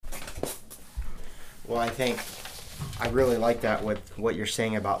Well, I really like that with what you're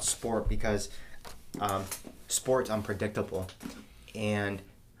saying about sport because sport's unpredictable. And,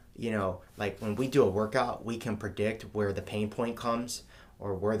 like when we do a workout, we can predict where the pain point comes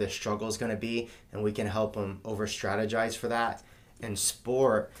or where the struggle is going to be, and we can help them over strategize for that. In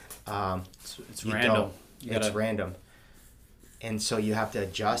sport, It's you random. don't. It's random. And so you have to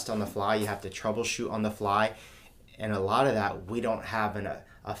adjust on the fly, you have to troubleshoot on the fly. And a lot of that, we don't have an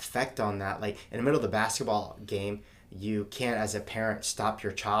effect on that. Like in the middle of the basketball game, you can't, as a parent, stop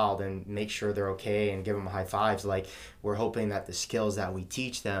your child and make sure they're okay and give them high fives. Like we're hoping that the skills that we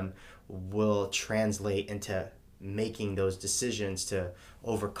teach them will translate into making those decisions to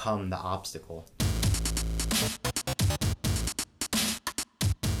overcome the obstacle.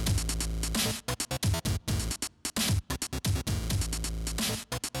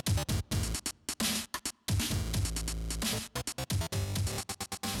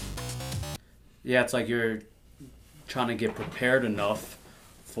 Yeah, it's like you're trying to get prepared enough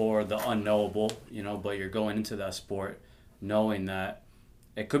for the unknowable, but you're going into that sport knowing that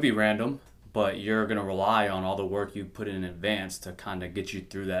it could be random, but you're going to rely on all the work you put in advance to kind of get you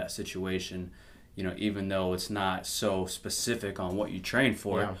through that situation, even though it's not so specific on what you train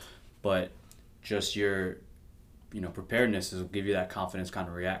for, Yeah. but just your, preparedness will give you that confidence to kind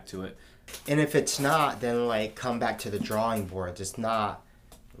of react to it. And if it's not, then like come back to the drawing board. It's not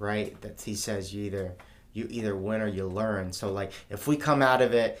right that he says you either win or you learn. So like if we come out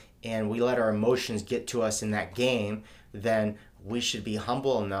of it and we let our emotions get to us in that game, then we should be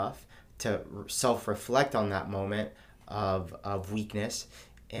humble enough to self-reflect on that moment of weakness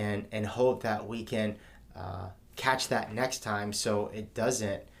and hope that we can catch that next time so it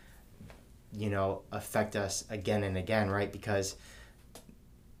doesn't affect us again and again, right? Because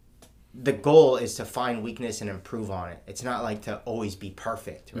the goal is to find weakness and improve on it. It's not like to always be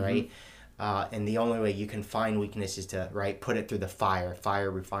perfect, right? And the only way you can find weakness is to, put it through the fire.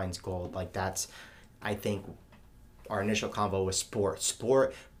 Fire refines gold. Like that's, I think, our initial convo was sport.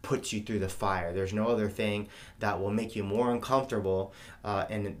 Sport puts you through the fire. There's no other thing that will make you more uncomfortable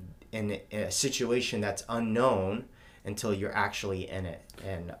in a situation that's unknown until you're actually in it.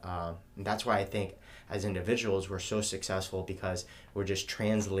 And that's why I think as individuals we're so successful, because we're just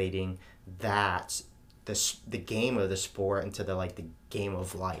translating the game of the sport into the game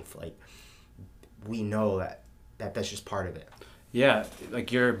of life. Like we know that that's just part of it. Yeah,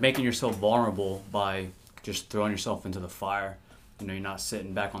 like you're making yourself vulnerable by just throwing yourself into the fire. You're not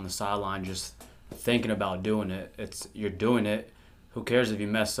sitting back on the sideline just thinking about doing it. You're doing it. Who cares if you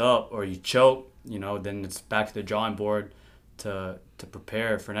mess up or you choke? Then it's back to the drawing board to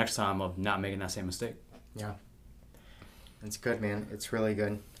prepare for next time of not making that same mistake. Yeah, it's good, man. It's really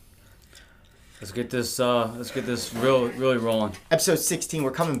good. Let's get this really rolling. Episode 16,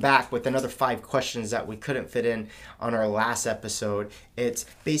 we're coming back with another 5 questions that we couldn't fit in on our last episode. It's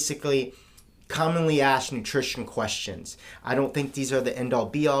basically commonly asked nutrition questions. I don't think these are the end-all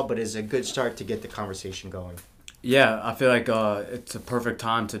be-all, but it's a good start to get the conversation going. Yeah, I feel like it's a perfect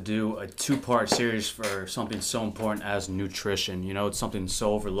time to do a 2-part series for something so important as nutrition. It's something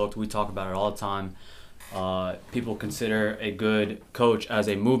so overlooked. We talk about it all the time. People consider a good coach as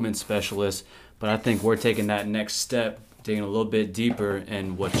a movement specialist, but I think we're taking that next step, digging a little bit deeper,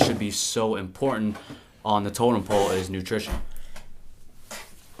 and what should be so important on the totem pole is nutrition.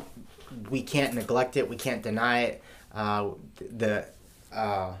 We can't neglect it. We can't deny it. The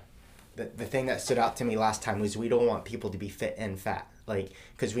thing that stood out to me last time was we don't want people to be fit and fat.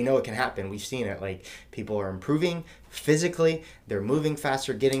 Because we know it can happen. We've seen it. People are improving physically, they're moving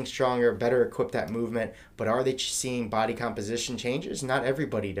faster, getting stronger, better equipped at movement, but are they seeing body composition changes? Not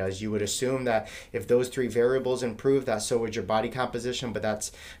everybody does. You would assume that if those 3 variables improve, that so would your body composition, but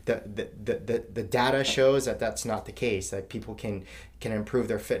that's the data shows that that's not the case, that people can improve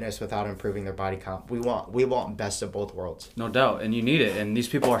their fitness without improving their body comp. We want best of both worlds. No doubt, and you need it. And these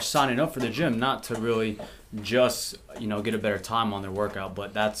people are signing up for the gym not to really just get a better time on their workout,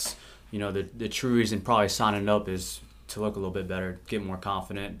 but that's the true reason probably signing up is to look a little bit better, get more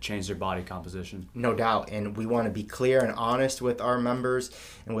confident, change their body composition. No doubt, and we want to be clear and honest with our members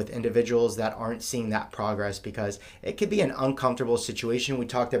and with individuals that aren't seeing that progress, because it could be an uncomfortable situation. We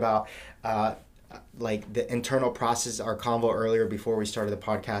talked about the internal process, our convo earlier before we started the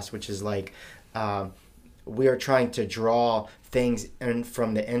podcast, which is we are trying to draw things in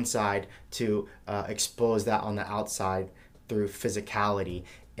from the inside to expose that on the outside through physicality.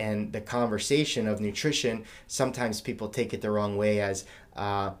 And the conversation of nutrition, sometimes people take it the wrong way as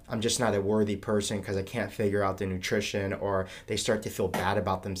I'm just not a worthy person because I can't figure out the nutrition, or they start to feel bad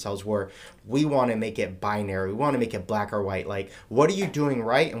about themselves, where we want to make it binary. We want to make it black or white. Like, what are you doing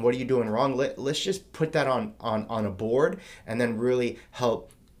right and what are you doing wrong? Let's just put that on a board and then really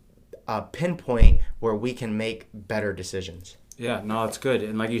help pinpoint where we can make better decisions. Yeah, no, it's good.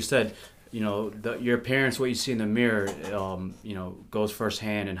 And like you said, your appearance, what you see in the mirror, goes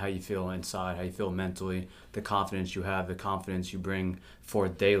firsthand in how you feel inside, how you feel mentally, the confidence you have, the confidence you bring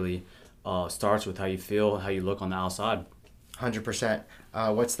forth daily, starts with how you feel, how you look on the outside. 100%.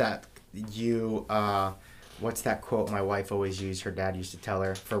 What's that quote my wife always used? Her dad used to tell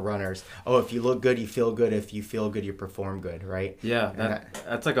her for runners. Oh, if you look good, you feel good. If you feel good, you perform good, right? Yeah,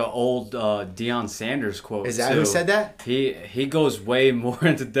 that's like an old Deion Sanders quote. Is that too. who said that? He goes way more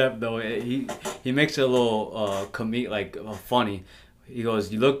into depth though. He makes it a little funny. He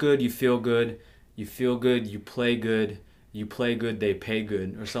goes, you look good, you feel good, you play good. You play good, they pay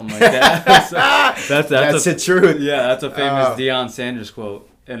good, or something like that. that's the truth. Yeah, that's a famous Deion Sanders quote.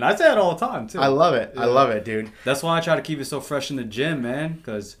 And I say it all the time, too. I love it. Yeah. I love it, dude. That's why I try to keep it so fresh in the gym, man.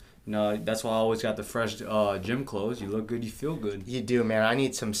 Because, that's why I always got the fresh gym clothes. You look good, you feel good. You do, man. I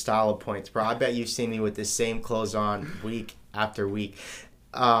need some style points, bro. I bet you've seen me with the same clothes on week after week.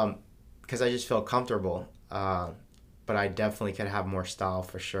 Because I just feel comfortable. But I definitely could have more style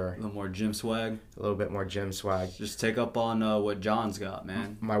for sure. A little more gym swag. A little bit more gym swag. Just take up on what John's got,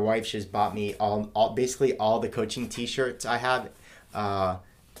 man. My wife just bought me basically all the coaching T-shirts I have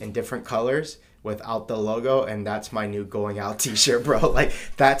in different colors without the logo, and that's my new going out T-shirt, bro. Like,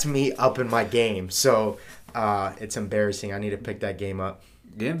 that's me up in my game. So it's embarrassing. I need to pick that game up.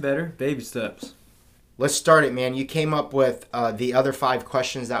 Getting better, baby steps. Let's start it, man. You came up with the other 5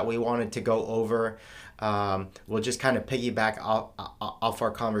 questions that we wanted to go over. We'll just kind of piggyback off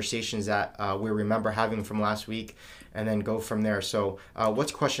our conversations that we remember having from last week, and then go from there. So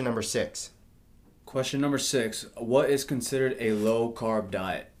what's question number 6? Question number 6. What is considered a low-carb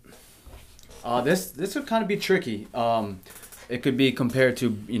diet? This would kind of be tricky. It could be compared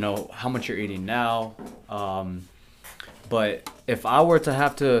to, how much you're eating now. But if I were to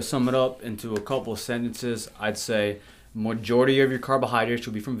have to sum it up into a couple of sentences, I'd say majority of your carbohydrates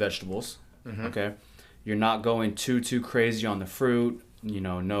will be from vegetables. Mm-hmm. Okay. You're not going too crazy on the fruit,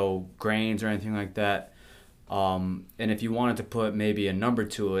 no grains or anything like that. And if you wanted to put maybe a number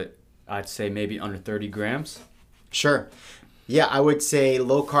to it, I'd say maybe under 30 grams. Sure. Yeah, I would say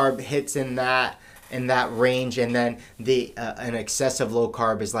low carb hits in that range, and then an excessive low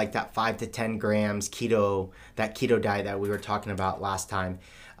carb is like that 5 to 10 grams keto diet that we were talking about last time.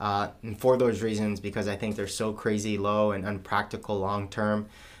 And for those reasons, because I think they're so crazy low and unpractical long term,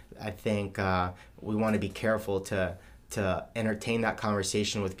 I think we want to be careful to entertain that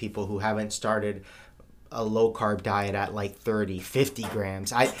conversation with people who haven't started a low carb diet at like 30, 50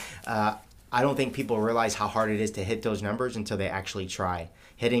 grams. I don't think people realize how hard it is to hit those numbers until they actually try.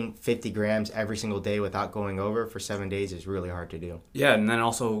 Hitting 50 grams every single day without going over for 7 days is really hard to do. Yeah, and then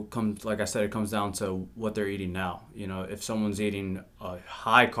also like I said, it comes down to what they're eating now. If someone's eating a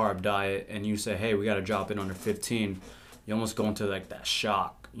high carb diet and you say, hey, we got to drop it under 15, you almost go into like that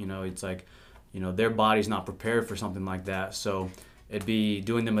shock. It's like, their body's not prepared for something like that. So it'd be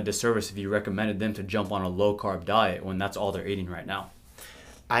doing them a disservice if you recommended them to jump on a low carb diet when that's all they're eating right now.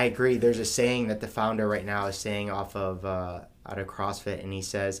 I agree. There's a saying that the founder right now is saying off of out of CrossFit, and he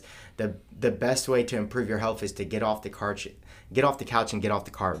says the best way to improve your health is to get off the couch and get off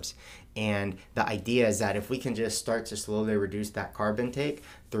the carbs. And the idea is that if we can just start to slowly reduce that carb intake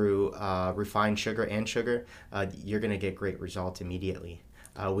through refined sugar, you're going to get great results immediately.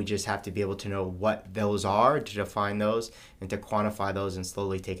 We just have to be able to know what those are, to define those, and to quantify those and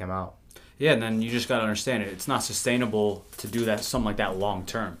slowly take them out. Yeah, and then you just got to understand it. It's not sustainable to do that, something like that long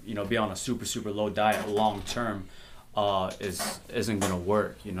term. Be on a super, super low diet long term isn't going to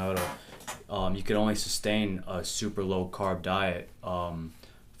work. You can only sustain a super low carb diet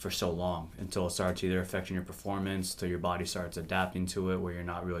for so long until it starts either affecting your performance, till your body starts adapting to it where you're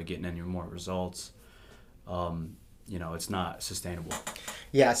not really getting any more results. It's not sustainable.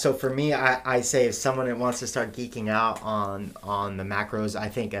 Yeah, so for me, I say if someone wants to start geeking out on the macros, I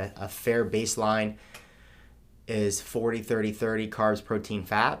think a fair baseline is 40, 30, 30 carbs, protein,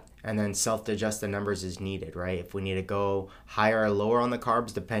 fat, and then self-adjust the numbers as needed, right? If we need to go higher or lower on the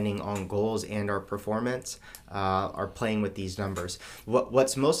carbs, depending on goals and our performance, are playing with these numbers.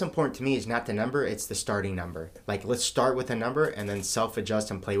 What's most important to me is not the number, it's the starting number. Like, let's start with a number and then self-adjust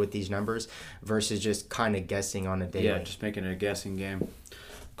and play with these numbers versus just kind of guessing on a daily. Yeah, just making it a guessing game.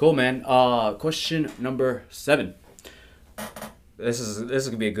 Cool, man. Question number 7. This is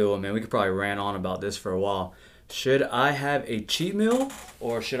gonna be a good one, man. We could probably rant on about this for a while. Should I have a cheat meal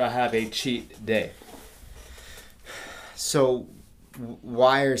or should I have a cheat day? So,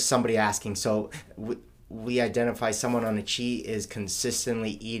 why is somebody asking? So, we identify someone on a cheat is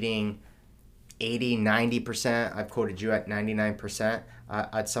consistently eating 80-90%. I've quoted you at 99%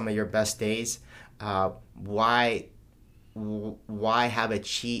 at some of your best days. Why have a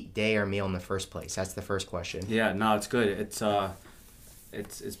cheat day or meal in the first place? That's the first question. Yeah, no, it's good.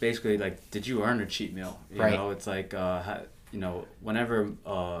 It's basically like, did you earn a cheat meal? You Right. know, it's like, whenever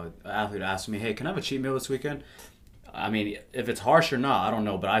an athlete asks me, hey, can I have a cheat meal this weekend? I mean, if it's harsh or not, I don't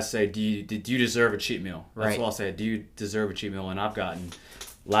know, but I say, did you deserve a cheat meal? That's Right. what I'll say. Do you deserve a cheat meal? And I've gotten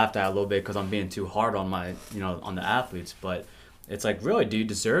laughed at a little bit because I'm being too hard on on the athletes. But it's like, really, do you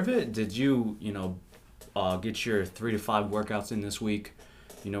deserve it? Did you, get your 3 to 5 workouts in this week?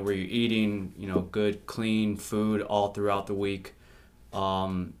 Where you're eating, good, clean food all throughout the week.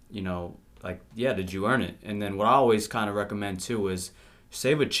 Did you earn it? And then what I always kind of recommend too is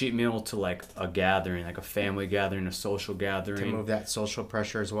save a cheat meal to like a gathering, like a family gathering, a social gathering. To move that social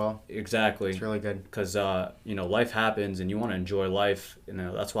pressure as well. Exactly. It's really good. Because, life happens and you want to enjoy life.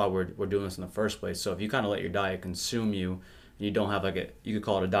 That's why we're doing this in the first place. So if you kind of let your diet consume you, and you don't have you could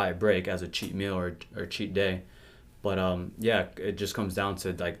call it a diet break as a cheat meal or cheat day. But, it just comes down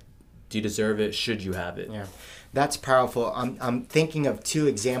to like, do you deserve it? Should you have it? Yeah, that's powerful. I'm thinking of 2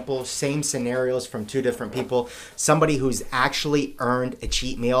 examples, same scenarios from 2 different people. Somebody who's actually earned a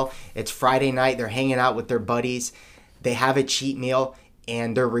cheat meal. It's Friday night. They're hanging out with their buddies. They have a cheat meal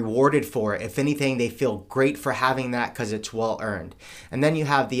and they're rewarded for it. If anything, they feel great for having that because it's well earned. And then you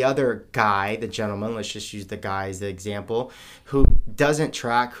have the other guy, the gentleman, let's just use the guy as the example, who doesn't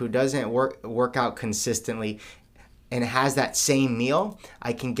track, who doesn't work out consistently, and has that same meal.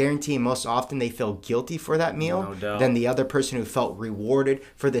 I can guarantee most often they feel guilty for that meal No doubt. than the other person who felt rewarded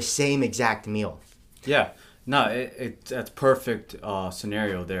for the same exact meal. Yeah. No, that's perfect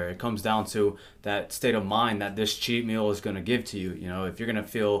scenario there. It comes down to that state of mind that this cheat meal is going to give to you. If you're going to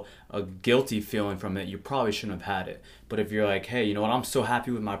feel a guilty feeling from it, you probably shouldn't have had it. But if you're like, hey, you know what, I'm so happy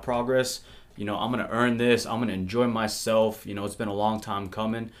with my progress. I'm going to earn this. I'm going to enjoy myself. It's been a long time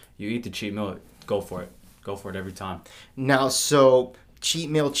coming. You eat the cheat meal, go for it. Go for it every time. Now, so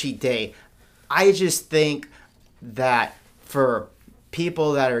cheat meal, cheat day. I just think that for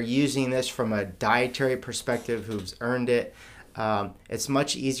people that are using this from a dietary perspective who's earned it, it's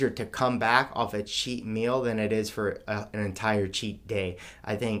much easier to come back off a cheat meal than it is for an entire cheat day.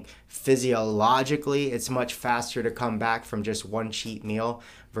 I think physiologically, it's much faster to come back from just one cheat meal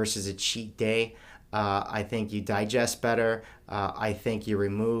versus a cheat day. I think you digest better. I think you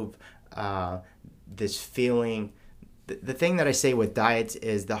remove this feeling. The thing that I say with diets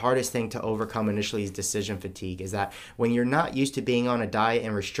is the hardest thing to overcome initially is decision fatigue. Is that when you're not used to being on a diet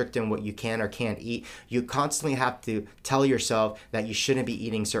and restricting what you can or can't eat, you constantly have to tell yourself that you shouldn't be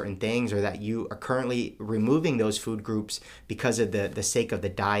eating certain things or that you are currently removing those food groups because of the sake of the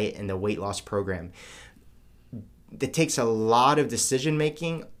diet and the weight loss program. It takes a lot of decision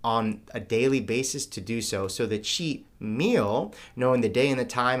making on a daily basis to do so. So the cheat meal, knowing the day and the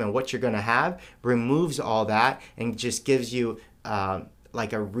time and what you're going to have, removes all that and just gives you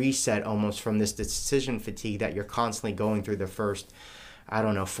like a reset almost from this decision fatigue that you're constantly going through the first,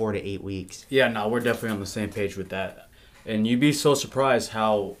 4 to 8 weeks. Yeah, no, we're definitely on the same page with that. And you'd be so surprised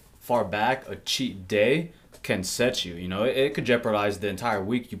how far back a cheat day can set you. It could jeopardize the entire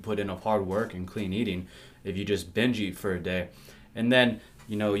week you put in of hard work and clean eating if you just binge eat for a day. And then,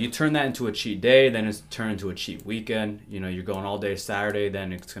 you turn that into a cheat day, then it's turned into a cheat weekend. You're going all day Saturday,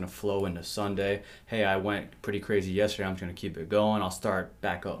 then it's going to flow into Sunday. Hey, I went pretty crazy yesterday, I'm just going to keep it going. I'll start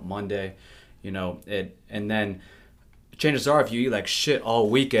back up Monday. And then chances are if you eat like shit all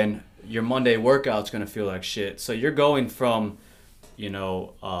weekend, your Monday workout's going to feel like shit. So you're going from,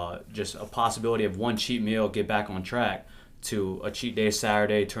 just a possibility of one cheat meal, get back on track, to a cheat day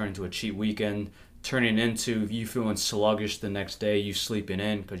Saturday, turn into a cheat weekend, turning into you feeling sluggish the next day, you sleeping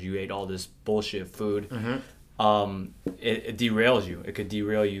in because you ate all this bullshit food. Mm-hmm. It derails you. It could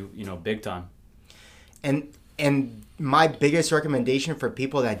derail you, big time. And my biggest recommendation for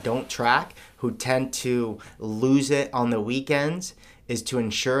people that don't track, who tend to lose it on the weekends, is to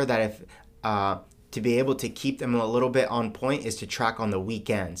ensure that if to be able to keep them a little bit on point is to track on the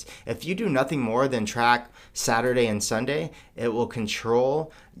weekends. If you do nothing more than track Saturday and Sunday, it will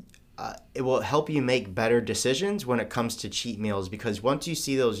help you make better decisions when it comes to cheat meals, because once you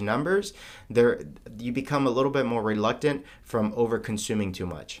see those numbers, you become a little bit more reluctant from over consuming too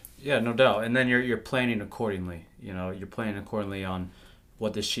much. Yeah, no doubt. And then you're planning accordingly. You're planning accordingly on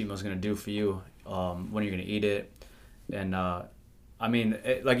what this cheat meal is going to do for you, when you're going to eat it. And I mean,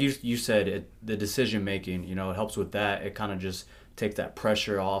 like you said, the decision making, you know, it helps with that. It kind of just takes that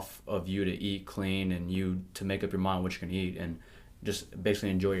pressure off of you to eat clean and you to make up your mind what you're gonna eat and just basically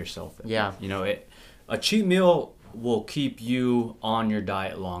enjoy yourself. Yeah. You know, a cheat meal will keep you on your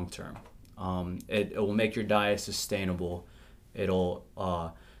diet long term. It will make your diet sustainable. It'll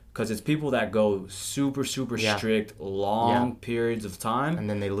because it's people that go super strict long periods of time And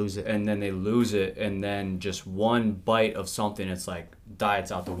then they lose it. And then just one bite of something, it's like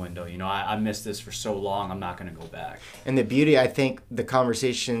diet's out the window. You know, I missed this for so long, I'm not gonna go back. And the beauty, I think, the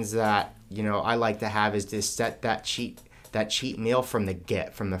conversations that, you know, I like to have is to set that cheat meal from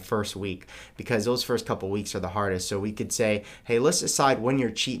the first week, because those first couple weeks are the hardest. So we could say, hey, let's decide when your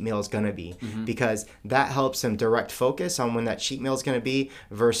cheat meal is going to be, because that helps them direct focus on when that cheat meal is going to be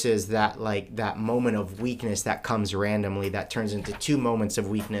versus that moment of weakness that comes randomly that turns into 2 moments of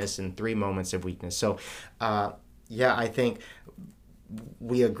weakness and 3 moments of weakness. So I think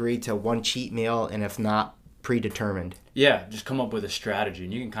we agree to one cheat meal, and if not, predetermined. Yeah, just come up with a strategy,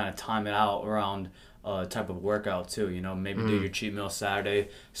 and you can kind of time it out around type of workout too. You know, maybe do your cheat meal Saturday,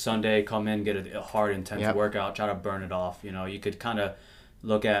 Sunday, come in, get a hard, intense workout, try to burn it off. You know, you could kind of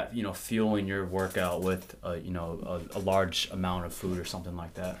look at, you know, fueling your workout with, you know, a large amount of food or something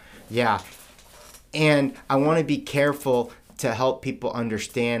like that. Yeah. And I want to be careful to help people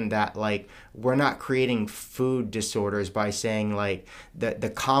understand that, like, we're not creating food disorders by saying, like,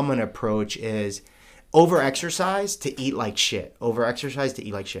 the common approach is over-exercise to eat like shit. Over-exercise to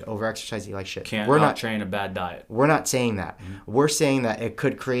eat like shit. Over-exercise to eat like shit. We're not train a bad diet. We're not saying that. We're saying that it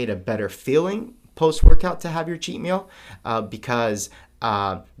could create a better feeling post-workout to have your cheat meal because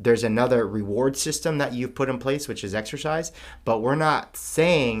there's another reward system that you've put in place, which is exercise. But we're not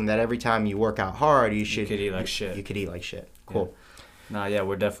saying that every time you work out hard, you could eat like shit. You could eat like shit. Cool. Yeah.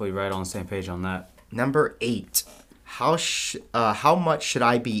 We're definitely right on the same page on that. Number 8. How much should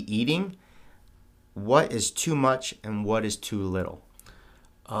I be eating? What is too much and what is too little?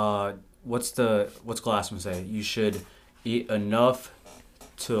 What's Glassman say? You should eat enough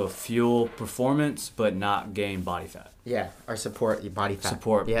to fuel performance, but not gain body fat. Yeah, or support your body fat.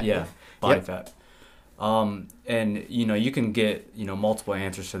 Body fat. And you know, you can get, you know, multiple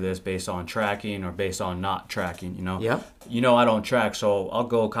answers to this based on tracking or based on not tracking. You know. Yeah. You know, I don't track, so I'll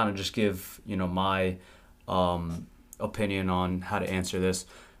go kind of just give, you know, my opinion on how to answer this.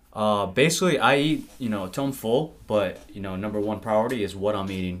 Basically, I eat, you know, till I'm full, but, you know, number one priority is what I'm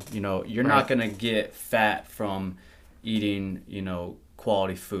eating. You know, you're not going to get fat from eating, you know,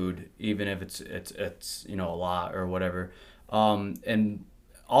 quality food, even if it's you know, a lot or whatever. And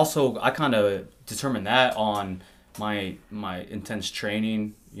also, I kind of determine that on my intense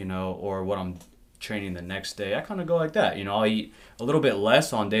training, you know, or what I'm training the next day. I kind of go like that. You know, I'll eat a little bit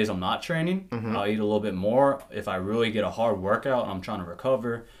less on days I'm not training. I'll eat a little bit more if I really get a hard workout and I'm trying to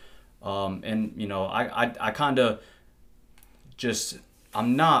recover. And, you know, I kind of just,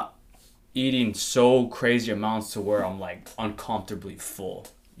 I'm not eating so crazy amounts to where I'm like uncomfortably full,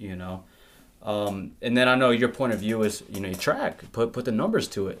 you know. And then I know your point of view is, you know, you track, put the numbers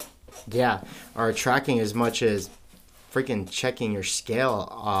to it. Yeah, or tracking as much as freaking checking your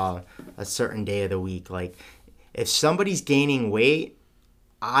scale a certain day of the week. Like, if somebody's gaining weight,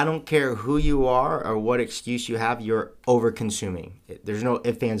 I don't care who you are or what excuse you have, you're over consuming. There's no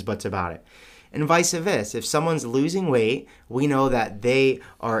ifs, ands, buts about it. And vice versa. If someone's losing weight, we know that they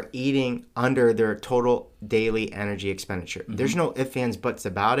are eating under their total daily energy expenditure. There's no ifs, ands, buts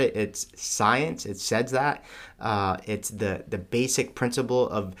about it. It's science. It says that. It's the basic principle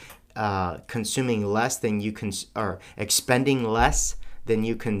of consuming less than you or expending less than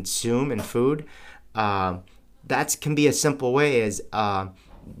you consume in food. That can be a simple way as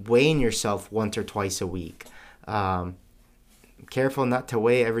weighing yourself once or twice a week. Careful not to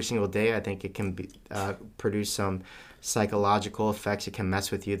weigh every single day. I think it can produce some psychological effects. It can mess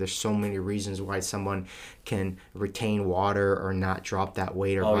with you. There's so many reasons why someone can retain water or not drop that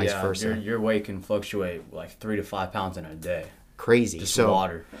weight or vice versa. Your weight can fluctuate like 3 to 5 pounds in a day. Crazy. Just so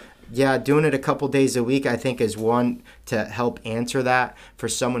water. Yeah, doing it a couple days a week, I think, is one to help answer that. For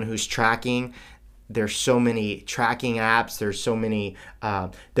someone who's tracking, there's so many tracking apps. There's so many.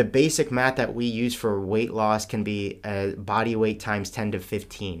 The basic math that we use for weight loss can be body weight times 10 to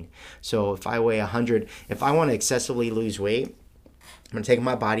 15. So if I weigh 100, if I want to excessively lose weight, I'm going to take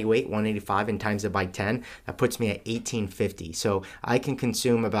my body weight, 185, and times it by 10. That puts me at 1850. So I can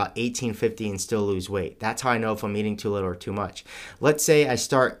consume about 1850 and still lose weight. That's how I know if I'm eating too little or too much. Let's say I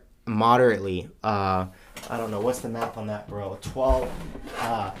start moderately. I don't know. What's the math on that, bro?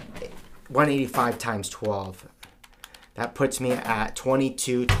 185 times 12. That puts me at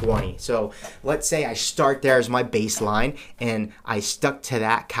 2220. So let's say I start there as my baseline and I stuck to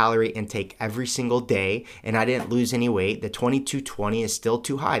that calorie intake every single day and I didn't lose any weight. The 2220 is still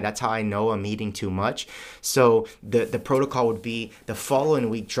too high. That's how I know I'm eating too much. So the protocol would be the following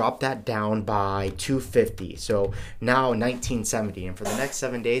week, drop that down by 250. So now 1970. And for the next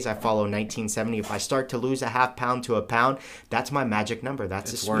 7 days, I follow 1970. If I start to lose a half pound to a pound, that's my magic number.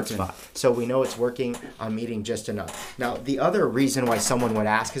 That's the sweet spot. So we know it's working. I'm eating just enough. Now, the other reason why someone would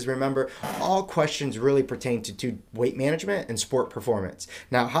ask is, remember, all questions really pertain to weight management and sport performance.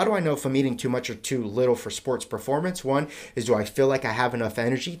 Now, how do I know if I'm eating too much or too little for sports performance? One is, do I feel like I have enough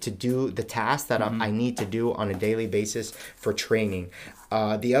energy to do the tasks that I need to do on a daily basis for training?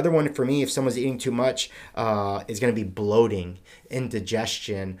 The other one for me, if someone's eating too much, is going to be bloating,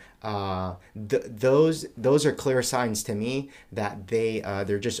 indigestion. Those are clear signs to me that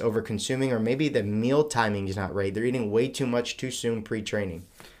they're just over consuming, or maybe the meal timing is not right. They're eating way too much too soon pre-training.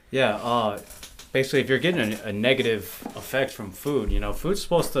 Yeah. Basically, if you're getting a negative effect from food, food's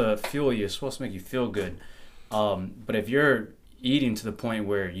supposed to fuel you. It's supposed to make you feel good. But if you're eating to the point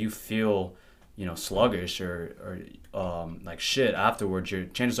where you feel sluggish or like shit afterwards,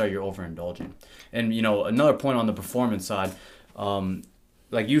 chances are you're overindulging. And another point on the performance side,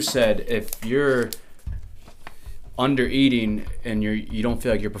 like you said, if you're under eating and you don't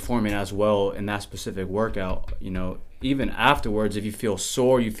feel like you're performing as well in that specific workout, even afterwards, if you feel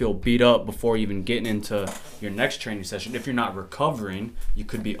sore, you feel beat up before even getting into your next training session, if you're not recovering, you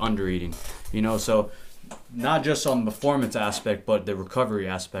could be under eating. So not just on the performance aspect, but the recovery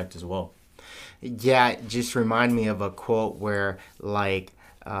aspect as well. Yeah, it just remind me of a quote where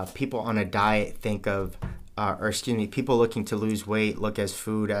people on a diet think of, people looking to lose weight look at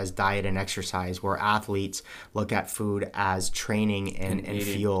food as diet and exercise, where athletes look at food as training and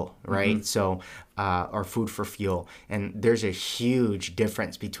fuel, right? Mm-hmm. So, or food for fuel. And there's a huge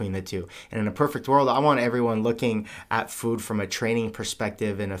difference between the two. And in a perfect world, I want everyone looking at food from a training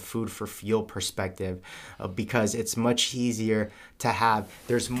perspective and a food for fuel perspective, because it's much easier to have,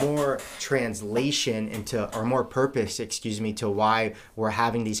 there's more translation or more purpose, to why we're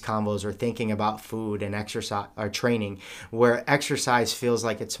having these combos or thinking about food and exercise or training, where exercise feels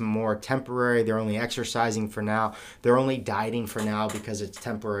like it's more temporary. They're only exercising for now. They're only dieting for now because it's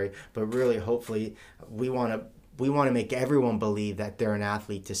temporary. But really, hopefully, we want to make everyone believe that they're an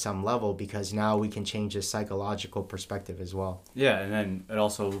athlete to some level, because now we can change the psychological perspective as well. Yeah, and then it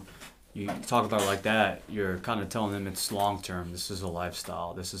also, you talk about it like that, you're kind of telling them it's long term. This is a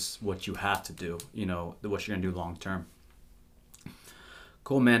lifestyle. This is what you have to do, what you're going to do long term.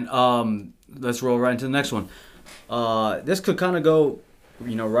 Cool, man. Let's roll right into the next one. This could kind of go,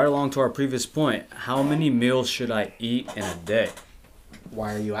 right along to our previous point. How many meals should I eat in a day?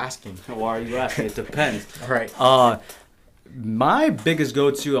 Why are you asking? It depends. All right. My biggest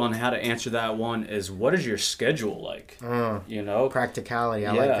go-to on how to answer that one is, what is your schedule like? Practicality.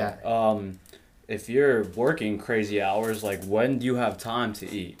 I like that. If you're working crazy hours, when do you have time to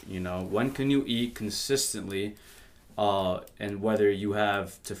eat? When can you eat consistently? And whether you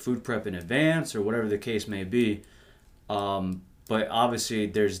have to food prep in advance or whatever the case may be. But obviously,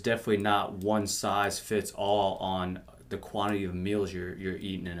 there's definitely not one size fits all on the quantity of meals you're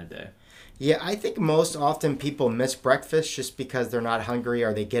eating in a day. Yeah, I think most often people miss breakfast just because they're not hungry,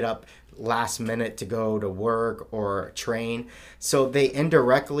 or they get up last minute to go to work or train. So they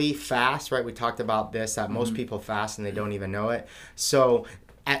indirectly fast, right? We talked about this, that most people fast and they don't even know it. So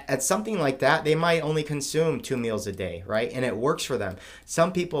at something like that, they might only consume 2 meals a day, right? And it works for them.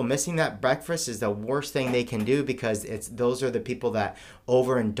 Some people, missing that breakfast is the worst thing they can do, because those are the people that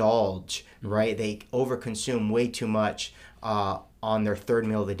overindulge, right? They overconsume way too much on their third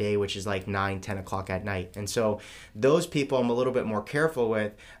meal of the day, which is 9-10 o'clock at night. And so those people I'm a little bit more careful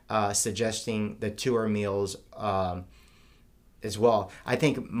with, suggesting the 2 meals as well. I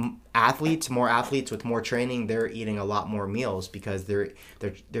think more athletes with more training, they're eating a lot more meals, because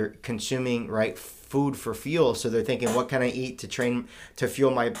they're consuming, right, food for fuel. So they're thinking, what can I eat to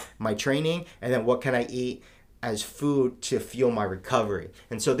fuel my training, and then what can I eat as food to fuel my recovery?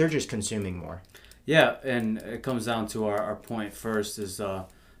 And so they're just consuming more. Yeah, and it comes down to our point first is, what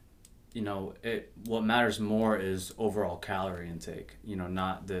matters more is overall calorie intake,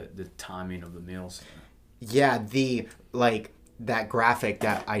 not the timing of the meals. Yeah, that graphic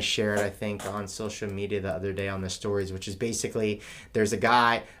that I shared, I think, on social media the other day on the stories, which is basically, there's a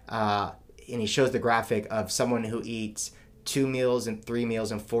guy, and he shows the graphic of someone who eats 2 meals and 3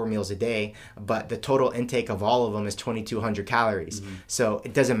 meals and 4 meals a day, but the total intake of all of them is 2,200 calories. So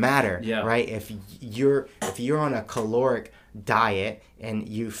it doesn't matter, right? If you're on a caloric diet and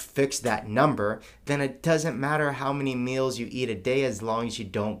you fix that number, then it doesn't matter how many meals you eat a day as long as you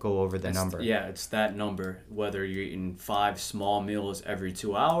don't go over the number. Yeah, it's that number. Whether you're eating 5 small meals every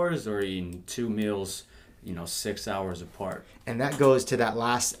 2 hours or eating 2 meals, 6 hours apart. And that goes to that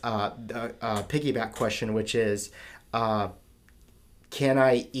last piggyback question, which is, can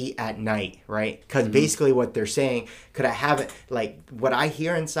I eat at night, right? Because basically what they're saying, could I have it, like what I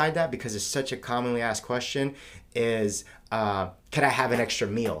hear inside that, because it's such a commonly asked question, is could I have an extra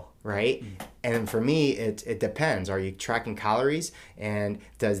meal, right? And for me, it depends. Are you tracking calories? And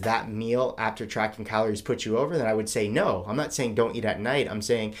does that meal after tracking calories put you over? Then I would say no. I'm not saying don't eat at night. I'm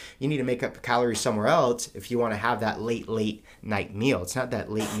saying you need to make up calories somewhere else if you want to have that late night meal. It's not that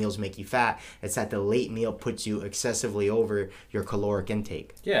late meals make you fat. It's that the late meal puts you excessively over your caloric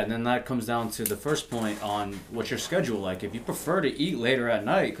intake. Yeah, and then that comes down to the first point on what's your schedule like. If you prefer to eat later at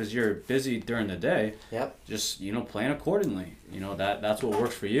night because you're busy during the day, just, plan accordingly. That's what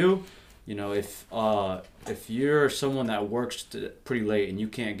works for you. If you're someone that works pretty late and you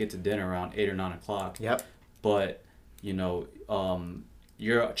can't get to dinner around 8 or 9 o'clock, but your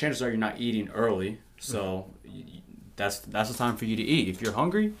chances are you're not eating early, so that's the time for you to eat. If you're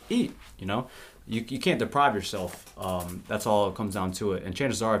hungry, eat. You can't deprive yourself. That's all it comes down to it. And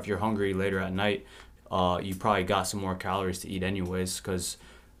chances are, if you're hungry later at night, you probably got some more calories to eat anyways. Because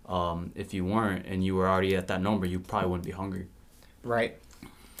if you weren't and you were already at that number, you probably wouldn't be hungry. Right.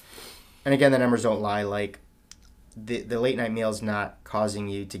 And again, the numbers don't lie. Like the late night meal is not causing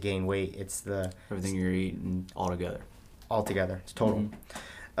you to gain weight. It's everything you're eating altogether. It's total.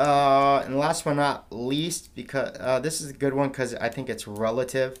 And last but not least, because this is a good one because I think it's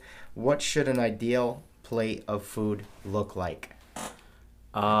relative. What should an ideal plate of food look like?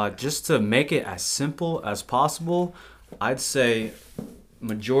 Just to make it as simple as possible, I'd say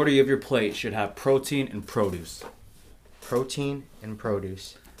majority of your plate should have protein and produce. Protein and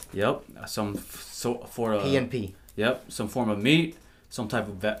produce. Yep. P&P. Yep. Some form of meat, some type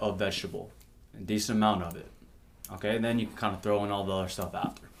of vegetable, a decent amount of it. Okay, and then you can kind of throw in all the other stuff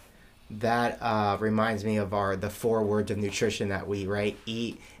after. That reminds me of the 4 words of nutrition that we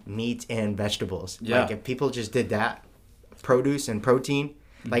eat, meat, and vegetables. Yeah. Like if people just did that, produce and protein.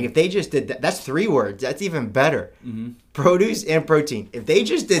 Like if they just did that, that's 3 words. That's even better. Produce and protein. If they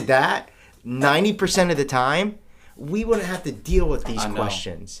just did that 90% of the time, we wouldn't have to deal with these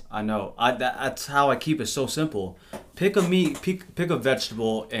questions. I know. That's how I keep it so simple. Pick a meat, pick a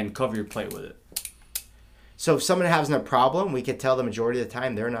vegetable, and cover your plate with it. So if someone has no problem, we could tell the majority of the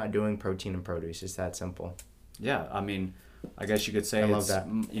time they're not doing protein and produce. It's that simple. Yeah, I mean, I guess you could say it's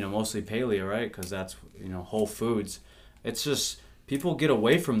mostly paleo, right? Because that's whole foods. It's just people get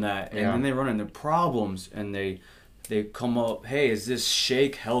away from that, and then they run into problems, and they come up, hey, is this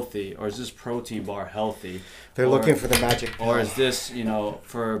shake healthy, or is this protein bar healthy? They're looking for the magic pill. Or is this,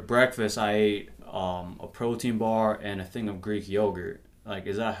 for breakfast I ate a protein bar and a thing of Greek yogurt. Like,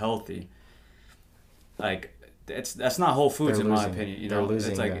 is that healthy? Like, that's not whole foods in my opinion. They're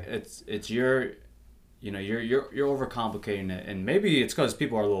losing, it's like it's your, you're overcomplicating it, and maybe it's because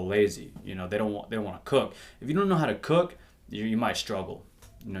people are a little lazy. They don't want to cook. If you don't know how to cook, you might struggle.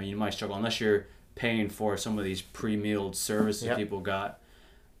 You might struggle unless you're paying for some of these pre-mealed services people got.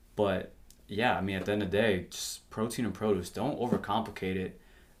 But yeah, I mean, at the end of the day, just protein and produce. Don't overcomplicate it.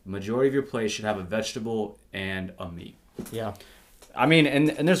 The majority of your plate should have a vegetable and a meat. Yeah. I mean,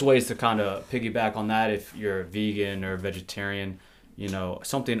 and there's ways to kind of piggyback on that if you're vegan or vegetarian.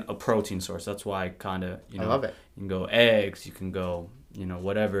 A protein source. That's why I kind of, I love it. You can go eggs. You can go,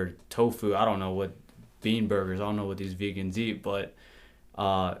 whatever, tofu. I don't know what bean burgers. I don't know what these vegans eat, but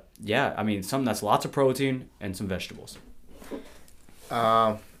yeah, I mean, something that's lots of protein and some vegetables.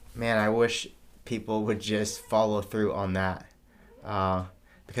 Man, I wish people would just follow through on that,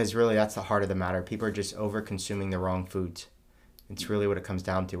 because really that's the heart of the matter. People are just over consuming the wrong foods. It's really what it comes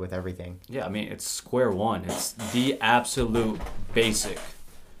down to with everything. Yeah, I mean, it's square one. It's the absolute basic.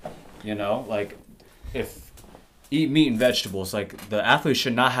 Like if eat meat and vegetables, like the athlete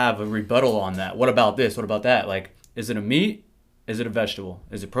should not have a rebuttal on that. What about this? What about that? Like, is it a meat? Is it a vegetable?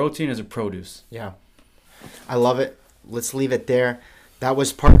 Is it protein? Is it produce? Yeah. I love it. Let's leave it there. That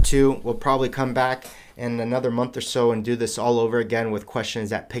was part 2. We'll probably come back in another month or so and do this all over again with questions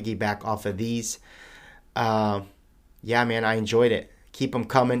that piggyback off of these. Yeah, man, I enjoyed it. Keep them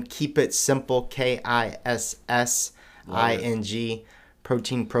coming. Keep it simple. KISSING.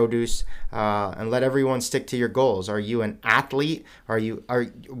 protein produce, and let everyone stick to your goals. Are you an athlete? Are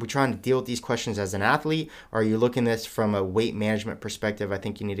we trying to deal with these questions as an athlete? Or are you looking at this from a weight management perspective? I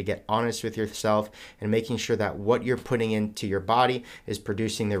think you need to get honest with yourself and making sure that what you're putting into your body is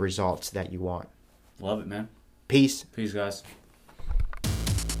producing the results that you want. Love it, man. Peace. Peace, guys.